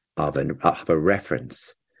of a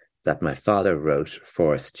reference that my father wrote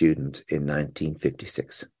for a student in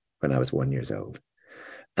 1956. when I was 1 year old.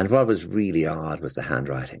 And what was really odd was the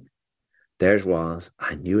handwriting. There it was.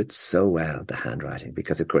 I knew it so well, the handwriting,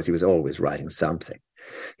 because, of course, he was always writing something.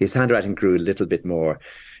 His handwriting grew a little bit more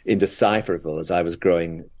indecipherable as I was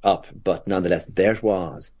growing up, but nonetheless, there it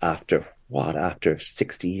was. After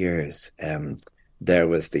 60 years, after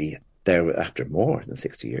more than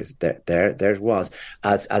 60 years, there it was,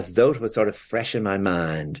 as though it was sort of fresh in my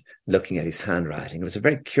mind, looking at his handwriting. It was a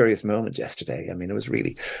very curious moment yesterday. I mean, it was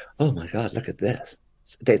really, oh my God, look at this.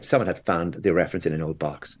 Someone had found the reference in an old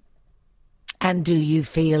box. And do you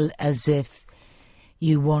feel as if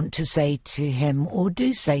you want to say to him, or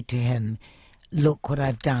do say to him, look what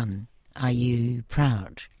I've done? Are you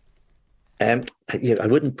proud? I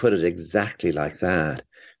wouldn't put it exactly like that,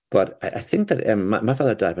 but I think that my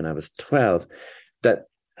father died when I was 12,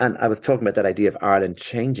 and I was talking about that idea of Ireland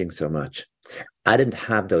changing so much. I didn't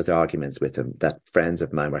have those arguments with him that friends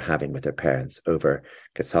of mine were having with their parents over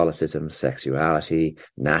Catholicism, sexuality,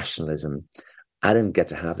 nationalism. I didn't get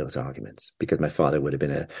to have those arguments because my father would have been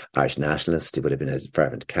an Irish nationalist. He would have been a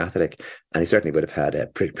fervent Catholic, and he certainly would have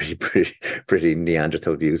had pretty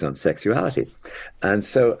Neanderthal views on sexuality. And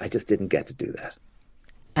so I just didn't get to do that.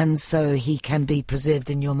 And so he can be preserved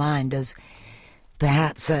in your mind as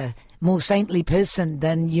perhaps a more saintly person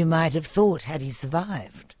than you might have thought had he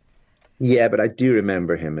survived. Yeah, but I do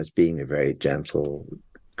remember him as being a very gentle,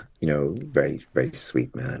 very, very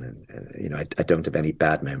sweet man. And I don't have any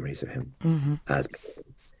bad memories of him as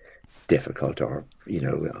difficult or,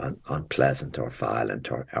 unpleasant or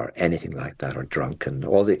violent or anything like that, or drunken,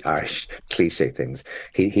 all the Irish cliche things.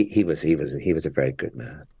 He was a very good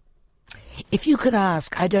man. If you could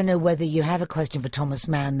ask, I don't know whether you have a question for Thomas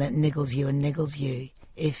Mann that niggles you.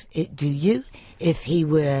 Do you? If he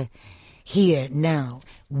were here now,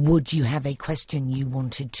 would you have a question you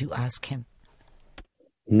wanted to ask him?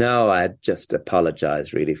 No, I'd just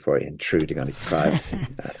apologise really for intruding on his privacy.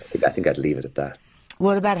 I think I'd leave it at that.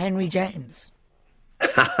 What about Henry James?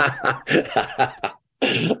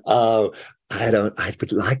 Oh, I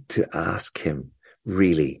would like to ask him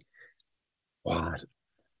really,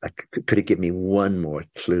 could he give me one more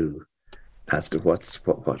clue as to what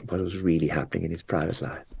was really happening in his private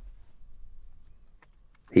life?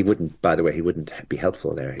 He wouldn't, by the way, he wouldn't be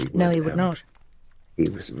helpful there. He would not. He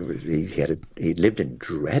lived in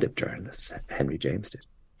dread of journalists. Henry James did.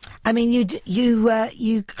 I mean,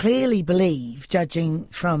 you clearly believe, judging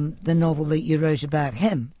from the novel that you wrote about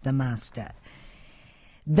him, the Master,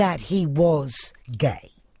 that he was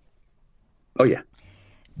gay. Oh yeah.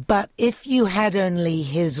 But if you had only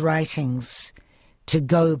his writings to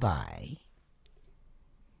go by,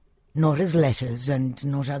 not his letters and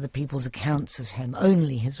not other people's accounts of him,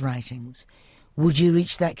 only his writings, would you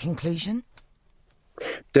reach that conclusion?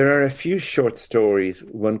 There are a few short stories,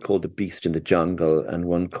 one called The Beast in the Jungle and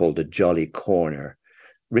one called The Jolly Corner,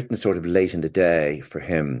 written sort of late in the day for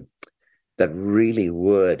him, that really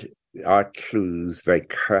are clues very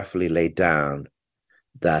carefully laid down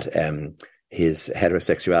that his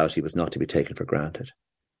heterosexuality was not to be taken for granted.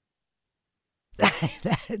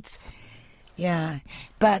 Yeah,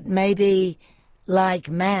 but maybe, like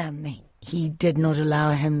Mann, he did not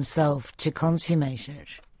allow himself to consummate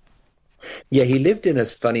it. Yeah, he lived in a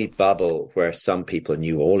funny bubble where some people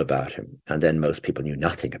knew all about him, and then most people knew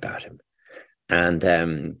nothing about him. And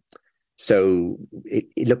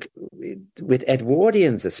with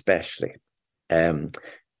Edwardians especially, there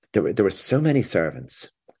were so many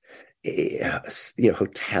servants.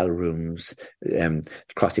 Hotel rooms,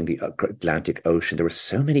 crossing the Atlantic Ocean. There were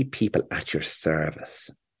so many people at your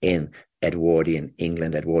service in Edwardian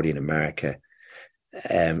England, Edwardian America.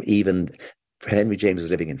 Even Henry James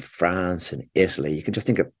was living in France and Italy. You can just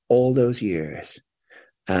think of all those years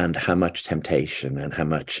and how much temptation and how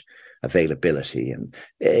much availability. And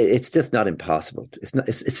it's just not impossible.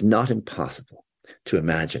 It's not impossible to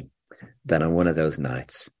imagine that on one of those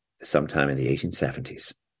nights, sometime in the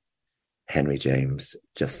 1870s, Henry James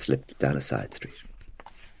just slipped down a side street.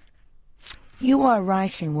 You are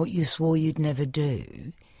writing what you swore you'd never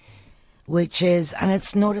do, which is, and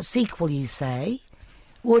it's not a sequel, you say.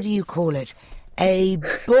 What do you call it? A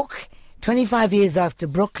book 25 years after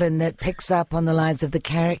Brooklyn that picks up on the lives of the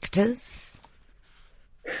characters?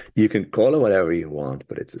 You can call it whatever you want,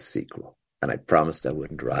 but it's a sequel. And I promised I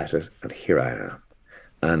wouldn't write it, and here I am.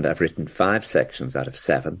 And I've written 5 sections out of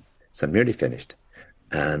 7, so I'm nearly finished.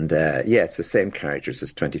 And it's the same characters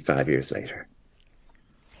as 25 years later.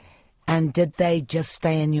 And did they just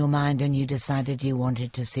stay in your mind and you decided you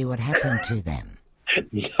wanted to see what happened to them?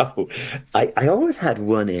 No, I always had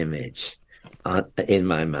one image in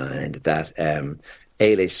my mind that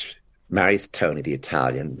Eilish marries Tony, the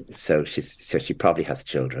Italian, so she probably has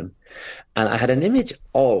children. And I had an image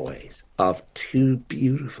always of two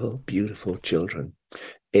beautiful, beautiful children,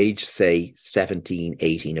 age, say, 17,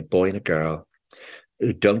 18, a boy and a girl,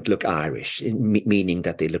 who don't look Irish, meaning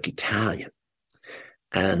that they look Italian.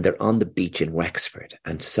 And they're on the beach in Wexford,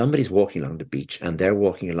 and somebody's walking along the beach, and they're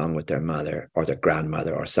walking along with their mother or their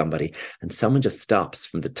grandmother or somebody, and someone just stops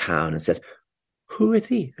from the town and says, "Who are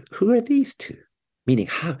these? Who are these two?" Meaning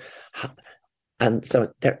how? And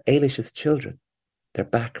so they're Ailish's children. They're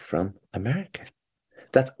back from America.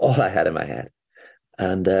 That's all I had in my head.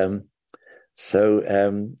 And so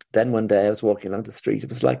then one day I was walking along the street. It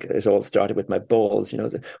was like it all started with my balls.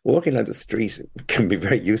 Walking along the street can be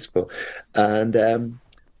very useful. And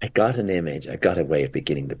I got an image. I got a way of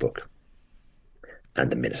beginning the book.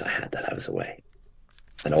 And the minute I had that, I was away.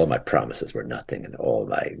 And all my promises were nothing, and all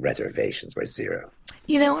my reservations were zero.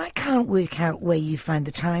 I can't work out where you find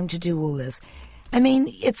the time to do all this. I mean,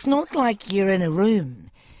 it's not like you're in a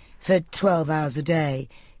room for 12 hours a day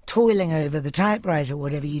toiling over the typewriter,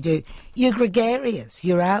 whatever you do. You're gregarious.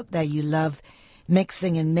 You're out there. You love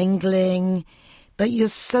mixing and mingling, but you're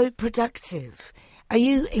so productive. Are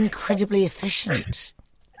you incredibly efficient?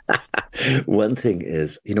 One thing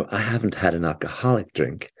is, I haven't had an alcoholic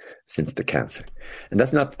drink since the cancer. And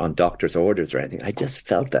that's not on doctor's orders or anything. I just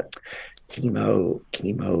felt that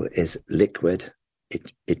chemo is liquid.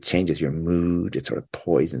 It changes your mood. It sort of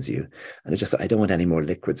poisons you. And I don't want any more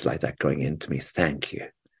liquids like that going into me. Thank you.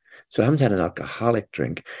 So I haven't had an alcoholic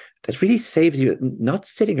drink. That really saves you, not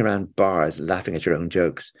sitting around bars laughing at your own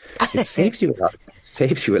jokes. It saves you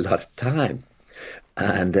a lot of time.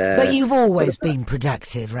 And but you've always been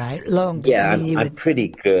productive, right? Yeah, I'm pretty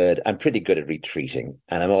good. I'm pretty good at retreating,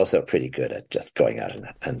 and I'm also pretty good at just going out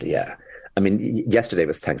and yeah. I mean, yesterday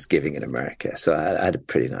was Thanksgiving in America, so I had a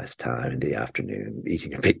pretty nice time in the afternoon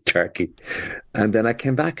eating a big turkey, and then I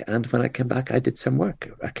came back. And when I came back, I did some work.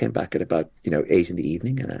 I came back at about 8 in the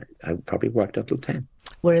evening, and I probably worked until 10.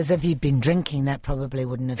 Whereas if you'd been drinking, that probably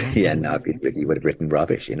wouldn't have happened. Yeah, no, you would have written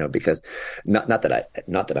rubbish, because not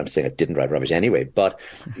that I'm saying I didn't write rubbish anyway, but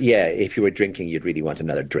yeah, if you were drinking, you'd really want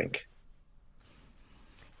another drink.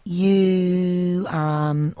 You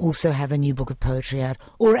also have a new book of poetry out,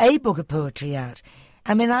 or a book of poetry out.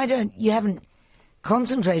 I mean, you haven't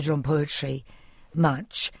concentrated on poetry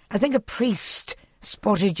much. I think a priest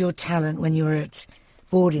spotted your talent when you were at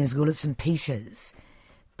boarding school at St. Peter's,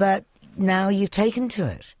 but now you've taken to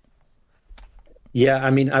it. Yeah, I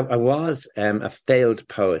mean, I was a failed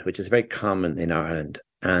poet, which is very common in Ireland.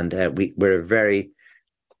 And we're a very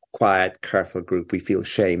quiet, careful group. We feel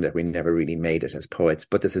shame that we never really made it as poets.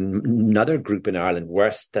 But there's another group in Ireland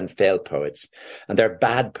worse than failed poets. And they're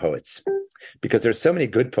bad poets. Because there's so many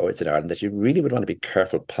good poets in Ireland that you really would want to be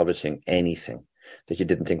careful publishing anything that you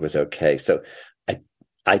didn't think was okay. So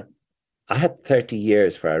I had 30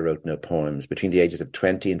 years where I wrote no poems between the ages of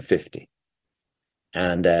 20 and 50.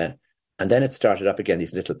 And then it started up again,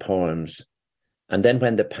 these little poems. And then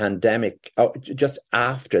when the pandemic, just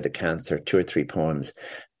after the cancer, 2 or 3 poems.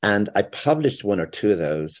 And I published 1 or 2 of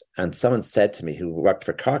those. And someone said to me, who worked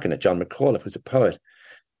for Corkin, John McAuliffe, who's a poet,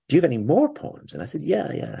 "Do you have any more poems?" And I said, yeah,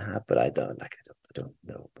 I have, but I don't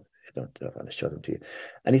know. I don't want to show them to you.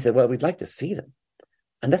 And he said, "Well, we'd like to see them."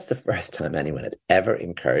 And that's the first time anyone had ever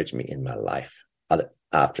encouraged me in my life,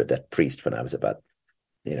 after that priest when I was about,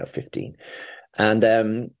 15.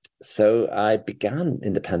 And so I began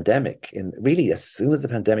in the pandemic. And really, as soon as the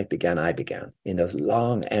pandemic began, I began. In those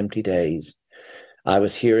long, empty days, I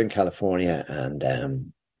was here in California, and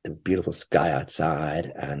the beautiful sky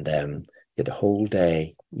outside, and you had the whole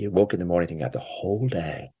day. You woke in the morning thinking, "I have the whole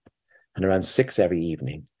day." And around 6 every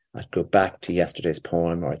evening, I'd go back to yesterday's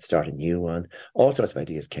poem, or I'd start a new one. All sorts of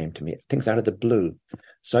ideas came to me, things out of the blue.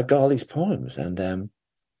 So I got all these poems, and it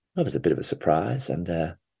was a bit of a surprise. And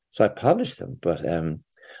so I published them. But when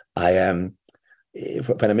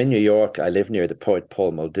I'm in New York, I live near the poet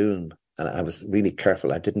Paul Muldoon, and I was really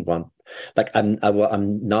careful. I didn't want,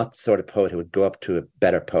 I'm not the sort of poet who would go up to a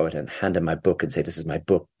better poet and hand him my book and say, "This is my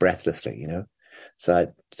book," breathlessly, So I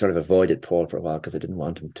sort of avoided Paul for a while because I didn't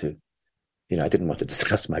want him to. I didn't want to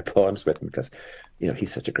discuss my poems with him because,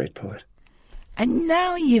 he's such a great poet. And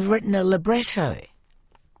now you've written a libretto.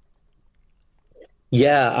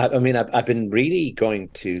 Yeah, I've been really going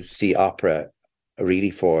to see opera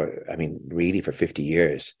for 50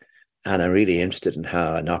 years. And I'm really interested in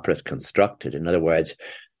how an opera is constructed. In other words,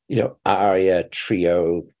 aria,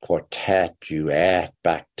 trio, quartet, duet,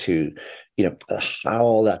 back to, how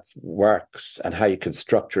all that works and how you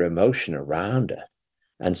construct your emotion around it.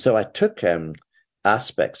 And so I took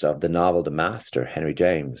aspects of the novel The Master, Henry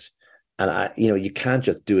James, And you can't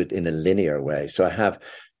just do it in a linear way. So I have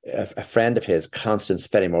a friend of his, Constance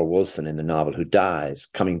Fenimore Wilson, in the novel, who dies,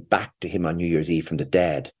 coming back to him on New Year's Eve from the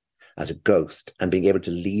dead as a ghost and being able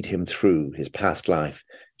to lead him through his past life.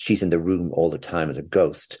 She's in the room all the time as a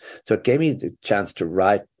ghost. So it gave me the chance to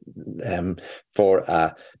write for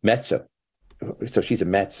a mezzo. So she's a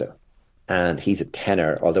mezzo and he's a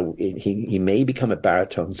tenor, although he may become a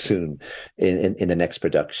baritone soon in the next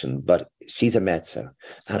production, but she's a mezzo.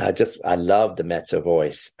 And I love the mezzo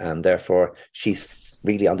voice, and therefore she's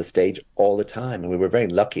really on the stage all the time. And we were very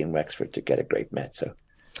lucky in Wexford to get a great mezzo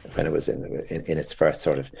when it was in its first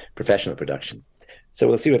sort of professional production. So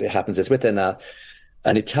we'll see what happens. It's with an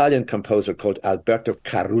Italian composer called Alberto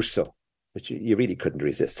Caruso, which you really couldn't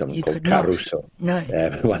resist. Someone called Caruso. No.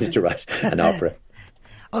 Wanted to write an opera.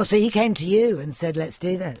 Oh, so he came to you and said, let's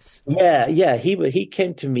do this. Yeah. He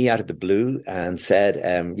came to me out of the blue and said,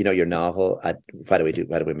 your novel, why do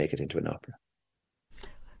we make it into an opera?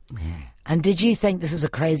 Yeah. And did you think this is a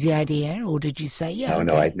crazy idea, or did you say, yeah?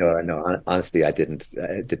 No. Honestly, I didn't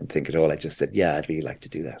think at all. I just said, yeah, I'd really like to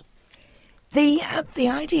do that. The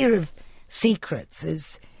idea of secrets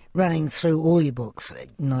is running through all your books,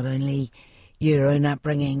 not only your own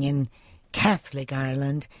upbringing in Catholic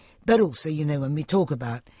Ireland, but also, when we talk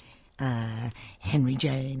about Henry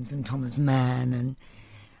James and Thomas Mann and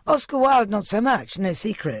Oscar Wilde, not so much, no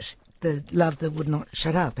secret, the love that would not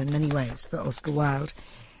shut up in many ways for Oscar Wilde.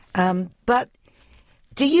 But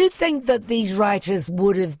do you think that these writers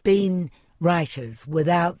would have been writers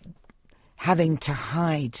without having to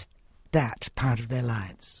hide that part of their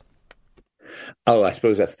lives? Oh, I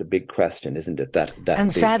suppose that's the big question, isn't it?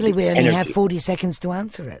 And sadly, we only have 40 seconds to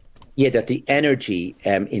answer it. Yeah, that the energy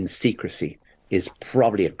in secrecy is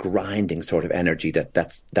probably a grinding sort of energy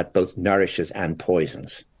that both nourishes and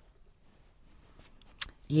poisons.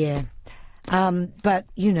 Yeah. But,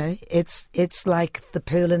 it's like the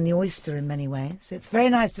pearl and the oyster in many ways. It's very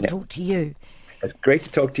nice to talk to you. It's great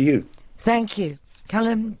to talk to you. Thank you.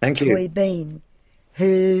 Colm Tóibín,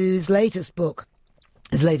 whose latest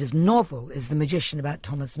novel is The Magician, about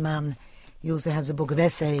Thomas Mann. He also has a book of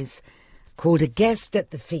essays called A Guest at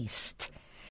the Feast.